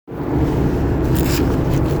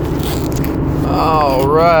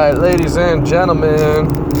ladies and gentlemen.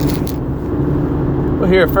 We're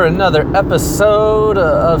here for another episode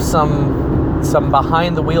of some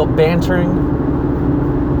behind the wheel bantering.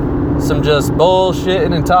 Some just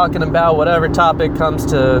bullshitting and talking about whatever topic comes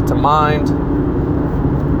to mind.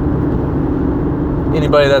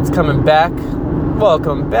 Anybody that's coming back,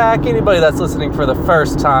 welcome back. Anybody that's listening for the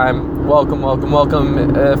first time, welcome.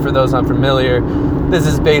 For those unfamiliar, this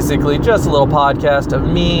is basically just a little podcast of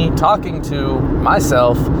me talking to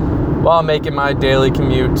myself while making my daily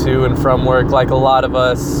commute to and from work, like a lot of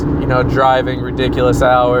us, driving ridiculous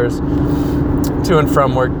hours to and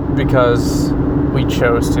from work because we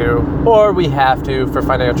chose to, or we have to for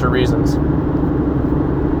financial reasons.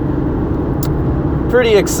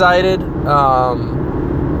 Pretty excited.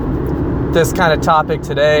 This kind of topic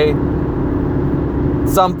today,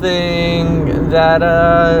 something that,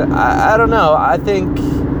 I don't know, I think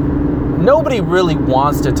nobody really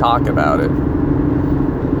wants to talk about it.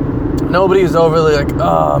 Nobody's overly like,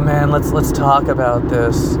 oh man, let's talk about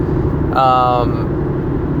this.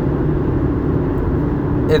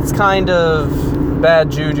 It's kind of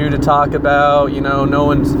bad juju to talk about, no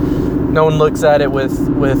one looks at it with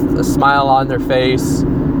a smile on their face.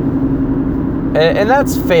 And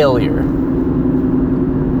that's failure.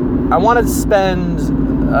 I want to spend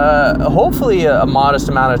hopefully a modest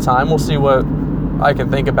amount of time. We'll see what I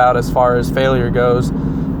can think about as far as failure goes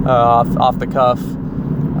off the cuff.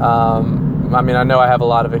 I know I have a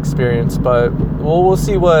lot of experience, but we'll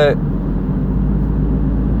see what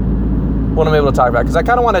I'm able to talk about, because I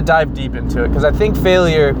kind of want to dive deep into it, because I think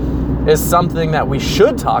failure is something that we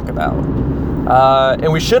should talk about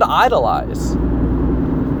and we should idolize.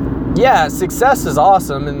 Yeah, success is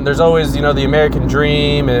awesome, and there's always, the American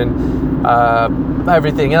dream and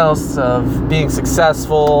everything else of being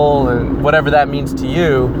successful and whatever that means to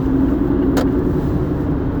you.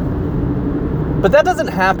 But that doesn't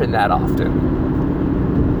happen that often.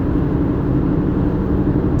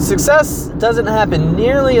 Success doesn't happen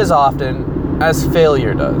nearly as often as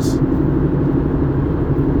failure does.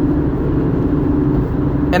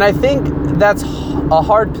 And I think that's a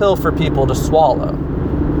hard pill for people to swallow.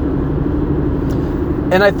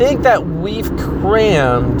 And I think that we've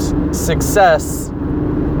crammed success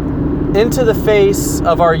into the face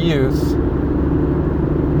of our youth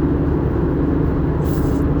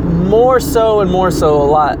more so a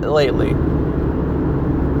lot lately.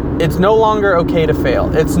 It's no longer okay to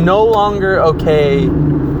fail. It's no longer okay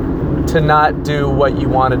to not do what you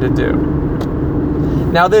wanted to do.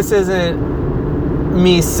 Now, this isn't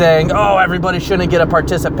me saying, oh, everybody shouldn't get a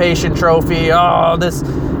participation trophy. Oh, this,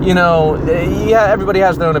 everybody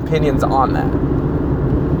has their own opinions on that.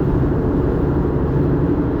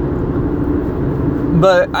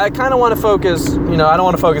 But I kind of want to focus, I don't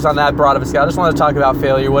want to focus on that broad of a scale. I just want to talk about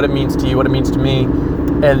failure, what it means to you, what it means to me,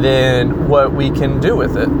 and then what we can do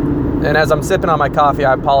with it. And as I'm sipping on my coffee,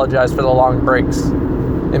 I apologize for the long breaks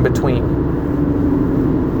in between.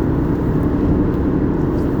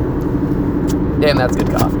 Damn, that's good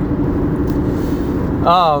coffee.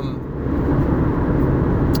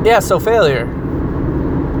 So failure.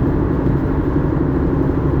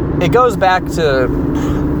 It goes back to,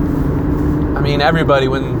 everybody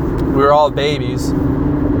when we were all babies.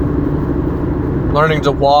 Learning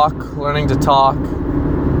to walk, learning to talk,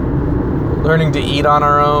 learning to eat on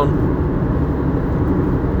our own.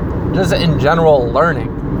 Just in general, learning.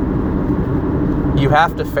 You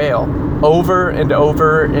have to fail over and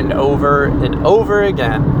over and over and over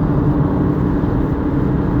again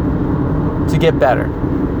to get better.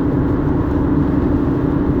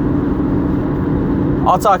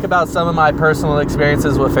 I'll talk about some of my personal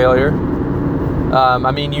experiences with failure.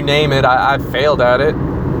 You name it, I've failed at it,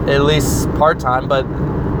 at least part-time, but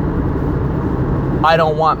I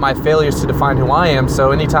don't want my failures to define who I am,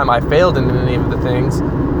 so anytime I failed in any of the things,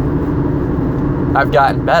 I've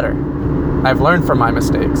gotten better. I've learned from my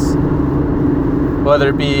mistakes. Whether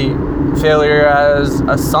it be failure as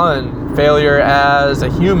a son, failure as a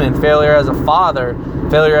human, failure as a father,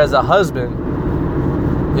 failure as a husband,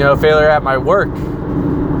 failure at my work,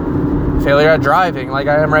 failure at driving like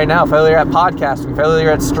I am right now, failure at podcasting,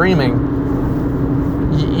 failure at streaming.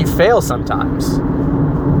 You fail sometimes.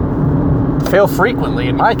 Fail frequently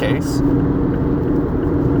in my case.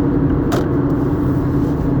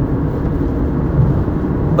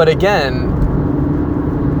 But again,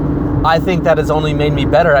 I think that has only made me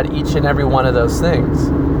better at each and every one of those things.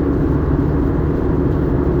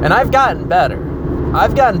 And I've gotten better.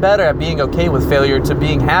 I've gotten better at being okay with failure to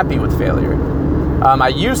being happy with failure. I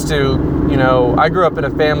used to, I grew up in a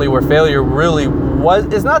family where failure really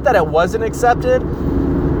it's not that it wasn't accepted,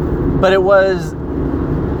 but it was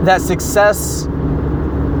that success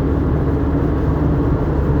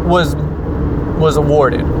was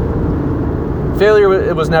awarded. Failure,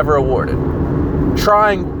 it was never awarded.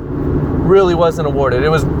 Trying really wasn't awarded. It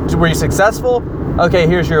was, were you successful? Okay,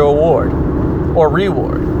 here's your award or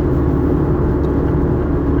reward.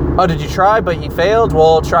 Oh, did you try but you failed?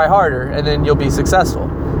 Well, try harder and then you'll be successful.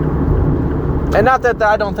 And not that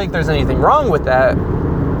I don't think there's anything wrong with that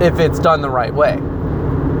if it's done the right way.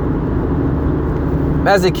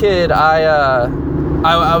 As a kid, I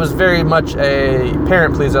was very much a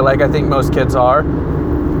parent pleaser, like I think most kids are.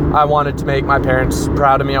 I wanted to make my parents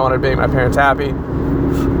proud of me. I wanted to make my parents happy.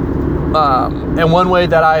 And one way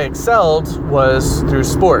that I excelled was through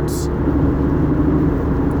sports.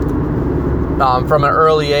 From an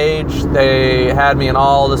early age, they had me in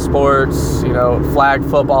all the sports, flag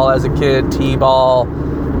football as a kid, t-ball,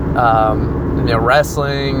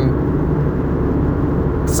 wrestling,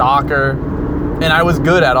 soccer. And I was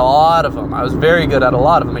good at a lot of them. I was very good at a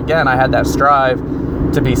lot of them. Again, I had that strive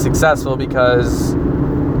to be successful because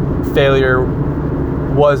failure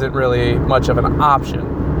wasn't really much of an option.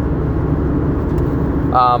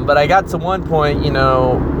 But I got to one point,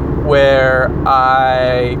 where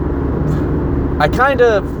I kind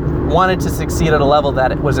of wanted to succeed at a level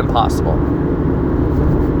that it was impossible.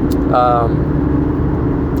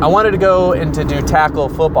 I wanted to go and to do tackle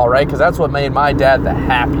football, right? Because that's what made my dad the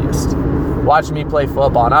happiest. Watching me play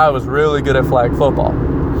football, and I was really good at flag football.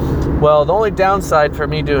 Well, the only downside for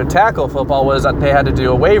me doing tackle football was that they had to do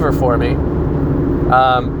a waiver for me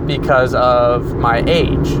because of my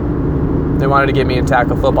age. They wanted to get me in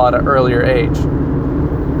tackle football at an earlier age.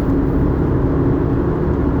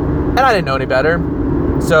 And I didn't know any better.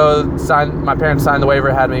 So my parents signed the waiver,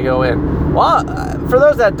 had me go in. Well, for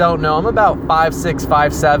those that don't know, I'm about 5'6",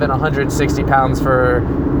 5'7", 160 pounds for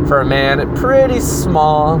a man. Pretty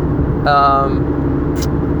small.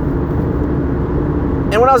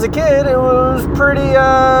 And when I was a kid, it was pretty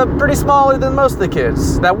smaller than most of the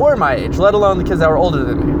kids that were my age, let alone the kids that were older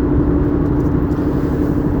than me.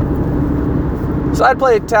 So I'd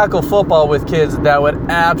play tackle football with kids that would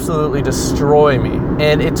absolutely destroy me.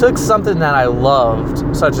 And it took something that I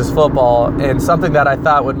loved, such as football, and something that I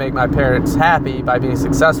thought would make my parents happy by being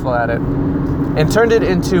successful at it, and turned it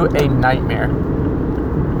into a nightmare.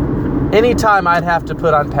 Anytime I'd have to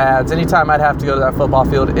put on pads, anytime I'd have to go to that football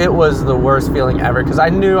field, it was the worst feeling ever because I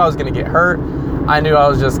knew I was going to get hurt. I knew I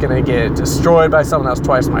was just going to get destroyed by someone else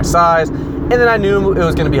twice my size. And then I knew it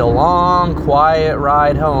was going to be a long, quiet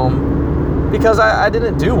ride home because I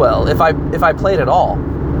didn't do well if I played at all.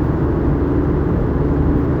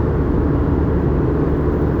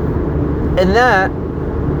 And that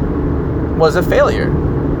was a failure.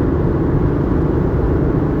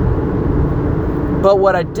 But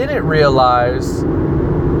what I didn't realize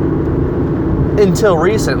until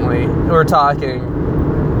recently, we're talking,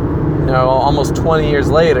 almost 20 years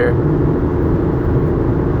later,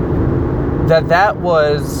 that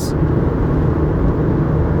was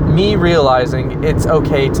me realizing it's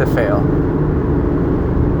okay to fail.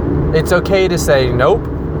 It's okay to say, nope,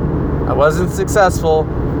 I wasn't successful.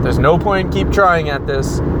 There's no point in keep trying at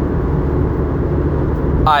this.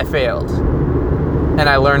 I failed. And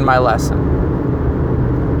I learned my lesson.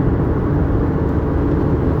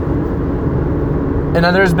 And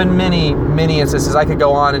then there's been many, many instances. I could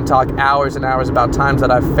go on and talk hours and hours about times that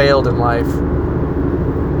I've failed in life.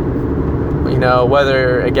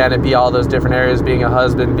 Whether, again, it be all those different areas, being a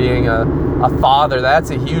husband, being a father,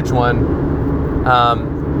 that's a huge one.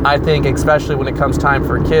 I think especially when it comes time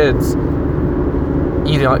for kids,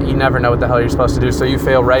 you never know what the hell you're supposed to do. So you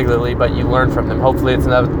fail regularly, but you learn from them. Hopefully it's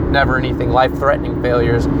never anything life-threatening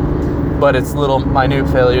failures, but it's little minute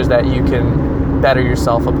failures that you can better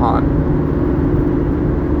yourself upon.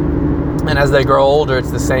 And as they grow older,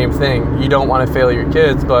 it's the same thing. You don't want to fail your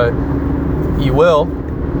kids, but you will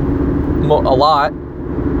a lot,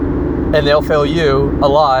 and they'll fail you a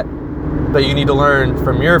lot, but you need to learn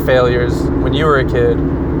from your failures when you were a kid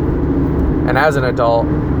and as an adult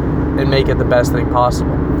and make it the best thing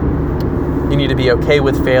possible. You need to be okay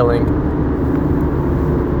with failing.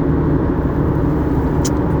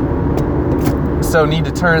 So need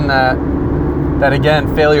to turn that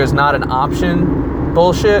again, failure is not an option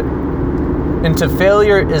bullshit into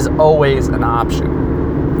failure is always an option.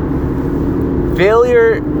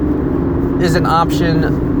 Failure is an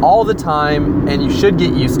option all the time, and you should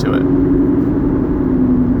get used to it.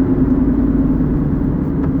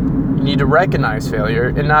 You need to recognize failure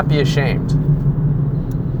and not be ashamed.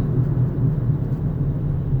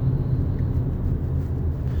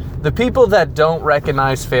 The people that don't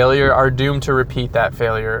recognize failure are doomed to repeat that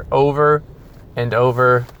failure over and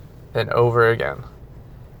over and over again.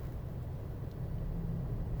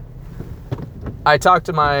 I talk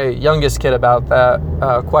to my youngest kid about that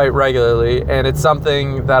quite regularly, and it's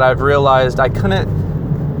something that I've realized I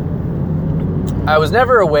was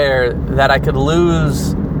never aware that I could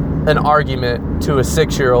lose an argument to a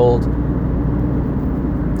 6-year-old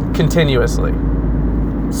continuously.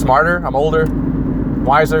 Smarter, I'm older,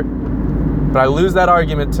 wiser, but I lose that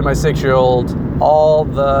argument to my 6-year-old all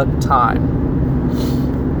the time.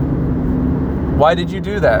 Why did you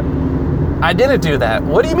do that? I didn't do that.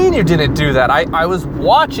 What do you mean you didn't do that? I was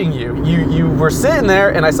watching you. You were sitting there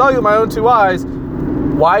and I saw you with my own 2 eyes.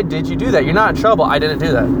 Why did you do that? You're not in trouble. I didn't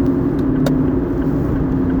do that.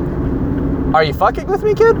 Are you fucking with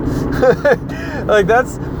me, kid? Like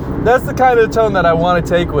that's the kind of tone that I want to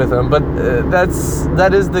take with him. But that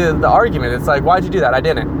is the argument. It's like, why'd you do that? I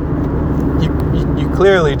didn't. You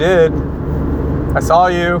clearly did. I saw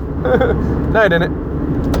you. No, I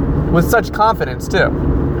didn't. With such confidence too.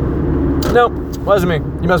 Nope, wasn't me.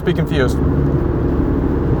 You must be confused.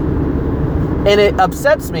 And it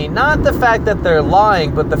upsets me, not the fact that they're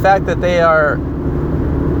lying, but the fact that they are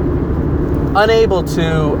unable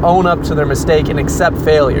to own up to their mistake and accept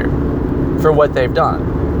failure for what they've done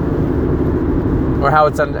or how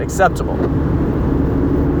it's unacceptable.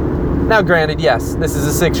 Now, granted, yes, this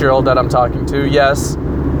is a 6-year-old that I'm talking to. Yes,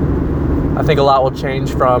 I think a lot will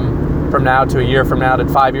change from now to a year from now to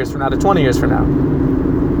 5 years from now to 20 years from now.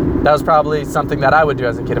 That was probably something that I would do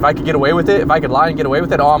as a kid. If I could get away with it, if I could lie and get away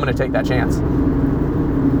with it, I'm going to take that chance.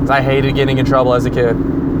 Because I hated getting in trouble as a kid.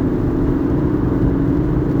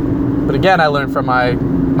 But again, I learned from my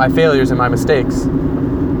failures and my mistakes.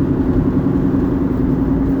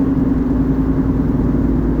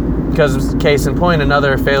 Because case in point,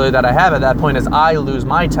 another failure that I have at that point is I lose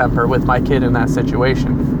my temper with my kid in that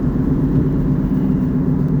situation.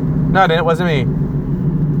 No, it wasn't me.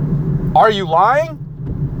 Are you lying?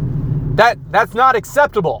 That's not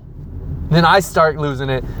acceptable. Then I start losing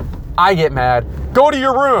it. I get mad. Go to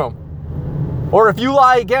your room. Or if you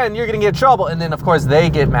lie again, you're going to get in trouble. And then, of course,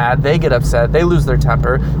 they get mad. They get upset. They lose their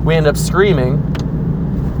temper. We end up screaming.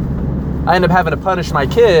 I end up having to punish my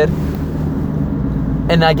kid.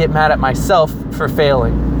 And I get mad at myself for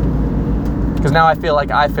failing. Because now I feel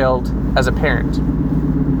like I failed as a parent.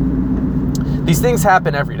 These things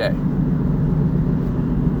happen every day.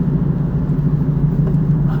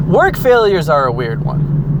 Work failures are a weird one.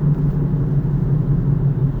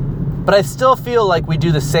 But I still feel like we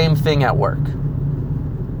do the same thing at work.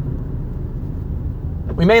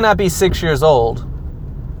 We may not be 6 years old,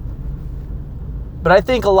 but I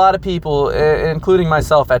think a lot of people, including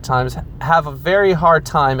myself at times, have a very hard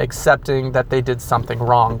time accepting that they did something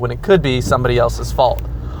wrong when it could be somebody else's fault.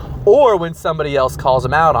 Or when somebody else calls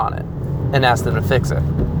them out on it and asks them to fix it.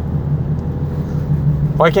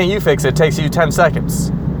 Why can't you fix it? It takes you 10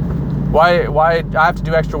 seconds. Why I have to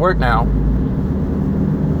do extra work now?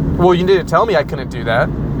 Well, you didn't tell me I couldn't do that.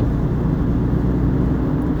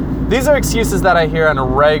 These are excuses that I hear on a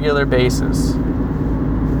regular basis.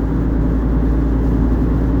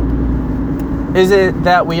 Is it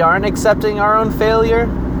that we aren't accepting our own failure?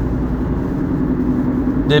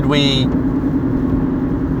 Did we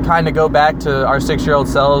kind of go back to our 6-year-old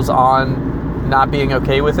selves on not being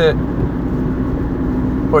okay with it?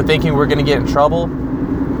 Or thinking we're going to get in trouble?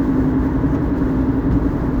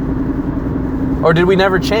 Or did we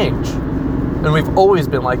never change? And we've always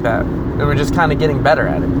been like that. And we're just kind of getting better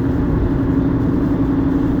at it.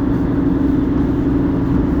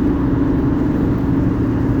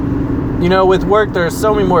 You know, with work, there are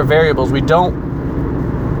so many more variables. We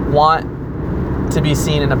don't want to be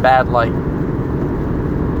seen in a bad light.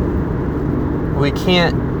 We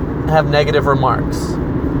can't have negative remarks.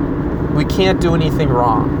 We can't do anything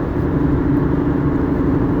wrong.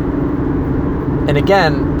 And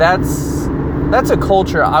again, that's a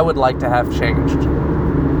culture I would like to have changed.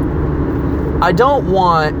 I don't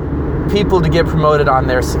want people to get promoted on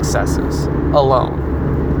their successes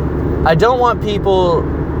alone. I don't want people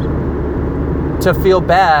to feel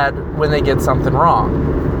bad when they get something wrong.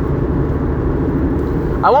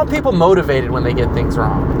 I want people motivated when they get things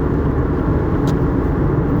wrong.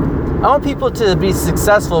 I want people to be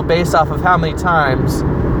successful based off of how many times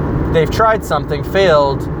they've tried something,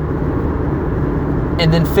 failed,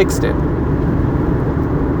 and then fixed it.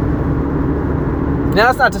 Now,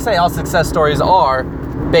 that's not to say all success stories are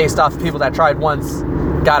based off of people that tried once,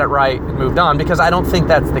 got it right, and moved on, because I don't think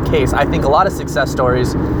that's the case. I think a lot of success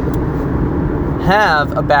stories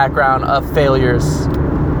have a background of failures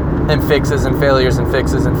and fixes and failures and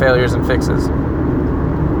fixes and failures and fixes.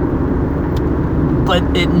 But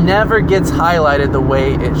it never gets highlighted the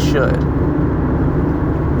way it should.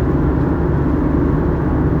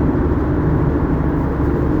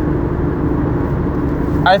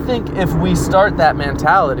 I think if we start that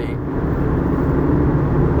mentality,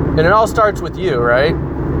 and it all starts with you, right?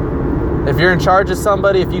 If you're in charge of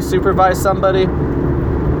somebody, if you supervise somebody,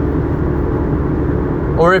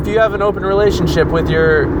 or if you have an open relationship with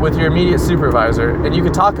your immediate supervisor and you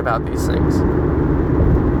can talk about these things,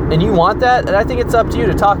 and you want that, and I think it's up to you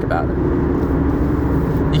to talk about it.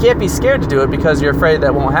 You can't be scared to do it because you're afraid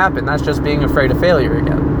that won't happen. That's just being afraid of failure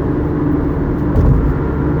again.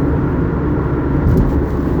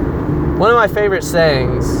 One of my favorite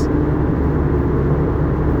sayings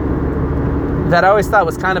that I always thought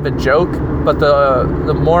was kind of a joke, but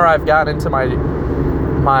the more I've gotten into my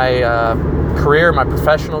career, my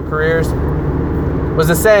professional careers, was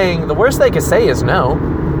the saying, the worst they could say is no.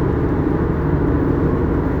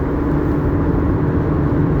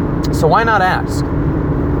 So why not ask?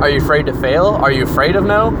 Are you afraid to fail? Are you afraid of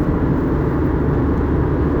no?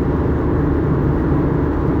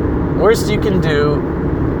 Worst you can do,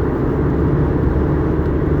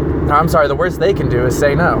 I'm sorry, the worst they can do is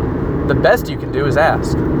say no. The best you can do is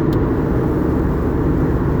ask.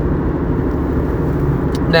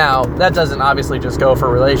 Now, that doesn't obviously just go for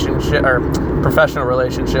relationship or professional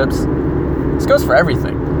relationships. This goes for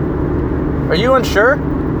everything. Are you unsure?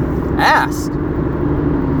 Ask.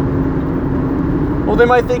 Well, they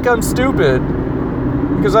might think I'm stupid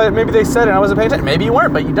because maybe they said it and I wasn't paying attention. Maybe you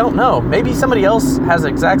weren't, but you don't know. Maybe somebody else has the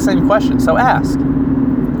exact same question, so ask.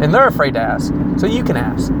 And they're afraid to ask, so you can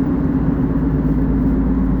ask.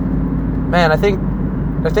 Man, I think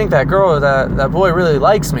that girl or that boy really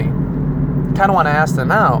likes me. I kind of want to ask them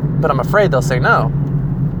out, but I'm afraid they'll say no.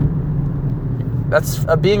 That's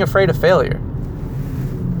being afraid of failure.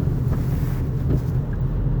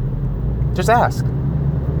 Just ask.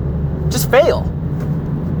 Just fail.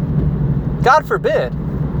 God forbid.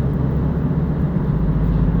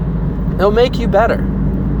 It'll make you better.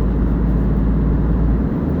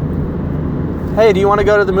 Hey, do you want to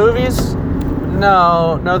go to the movies?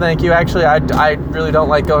 No, thank you. Actually, I really don't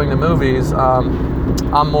like going to movies.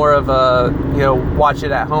 I'm more of a, watch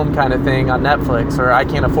it at home kind of thing on Netflix, or I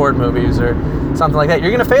can't afford movies or something like that. You're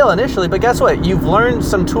going to fail initially, but guess what? You've learned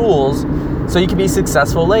some tools so you can be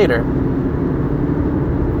successful later.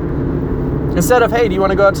 Instead of, hey, do you want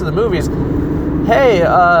to go out to the movies? Hey,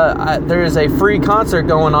 there is a free concert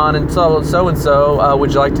going on and so-and-so.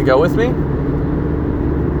 Would you like to go with me?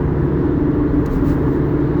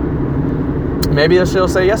 Maybe she'll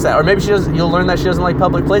say yes to that. Or maybe you'll learn that she doesn't like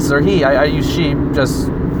public places. Or I use she, just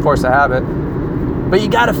force of habit. But you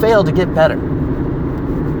gotta fail to get better.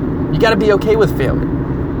 You gotta be okay with failure.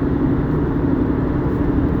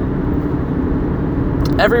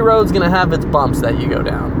 Every road's gonna have its bumps that you go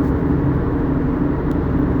down.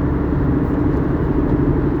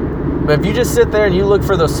 But if you just sit there and you look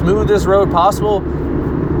for the smoothest road possible,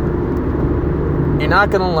 you're not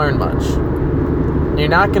gonna learn much. You're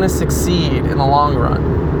not going to succeed in the long run.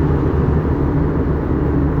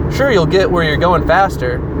 Sure, you'll get where you're going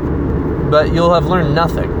faster, but you'll have learned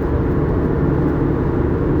nothing.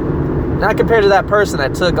 Not compared to that person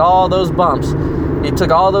that took all those bumps. He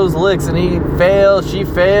took all those licks and she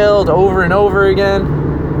failed over and over again.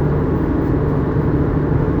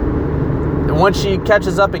 And once she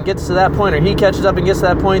catches up and gets to that point, or he catches up and gets to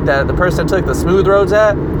that point that the person took the smooth roads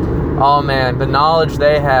at, oh man, the knowledge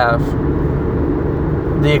they have,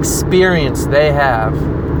 the experience they have,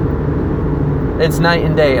 it's night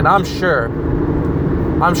and day. And I'm sure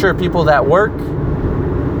people that work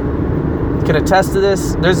can attest to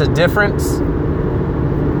this. There's a difference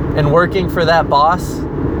in working for that boss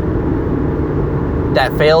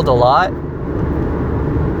that failed a lot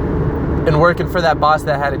and working for that boss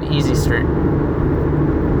that had an easy streak.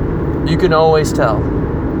 You can always tell.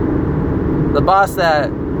 The boss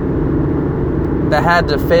that had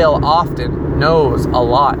to fail often knows a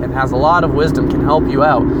lot and has a lot of wisdom, can help you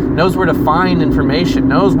out, knows where to find information,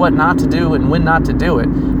 knows what not to do and when not to do it,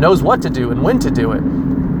 knows what to do and when to do it,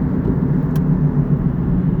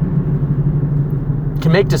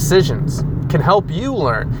 can make decisions, can help you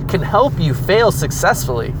learn, can help you fail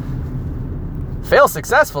successfully. Fail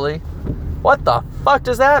successfully? What the fuck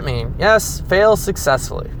does that mean? Yes, fail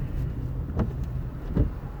successfully.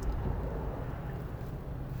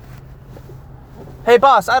 Hey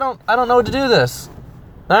boss, I don't know what to do this.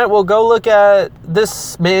 All right, well go look at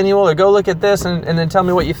this manual or go look at this and then tell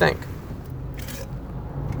me what you think.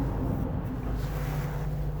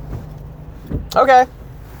 Okay.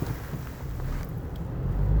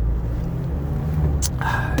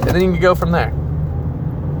 And then you can go from there.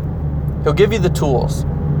 He'll give you the tools.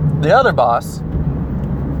 The other boss,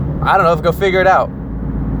 I don't know, go figure it out.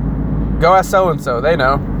 Go ask so-and-so, they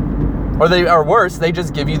know. Or worse, they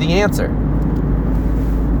just give you the answer.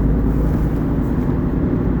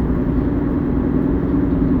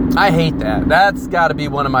 I hate that. That's got to be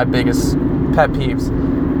one of my biggest pet peeves.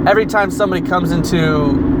 Every time somebody comes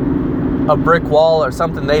into a brick wall or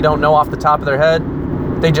something they don't know off the top of their head,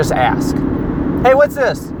 they just ask, hey, what's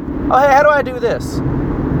this? Oh, hey, how do I do this?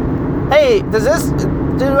 Hey,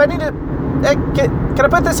 do I need to, hey, can I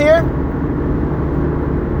put this here?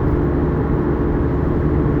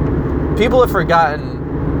 People have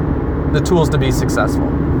forgotten the tools to be successful.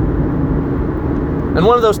 And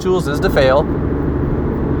one of those tools is to fail.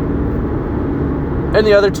 And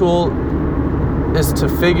the other tool is to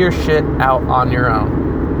figure shit out on your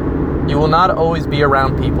own. You will not always be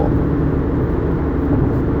around people.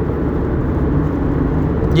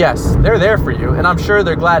 Yes, they're there for you, and I'm sure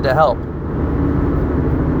they're glad to help.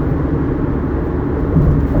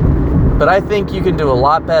 But I think you can do a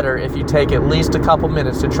lot better if you take at least a couple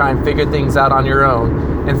minutes to try and figure things out on your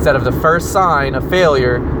own, instead of the first sign of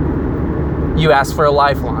failure, you ask for a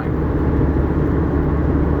lifeline.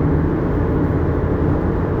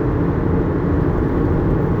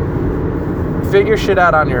 Figure shit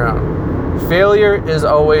out on your own. Failure is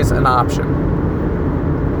always an option.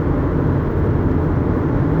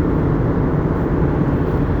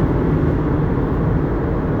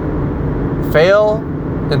 Fail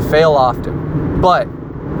and fail often, but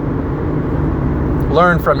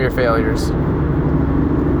learn from your failures.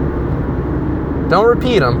 Don't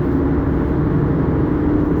repeat them.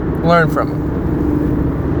 Learn from them.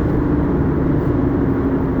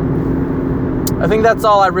 I think that's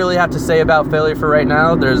all I really have to say about failure for right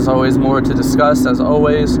now. There's always more to discuss, as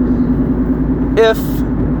always. If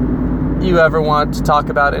you ever want to talk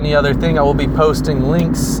about any other thing, I will be posting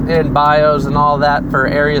links and bios and all that for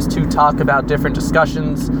areas to talk about different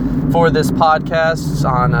discussions for this podcast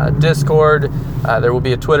on Discord. There will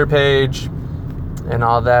be a Twitter page and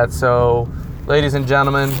all that. So, ladies and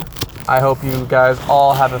gentlemen, I hope you guys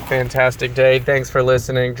all have a fantastic day. Thanks for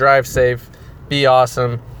listening. Drive safe. Be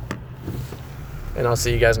awesome. And I'll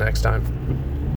see you guys next time.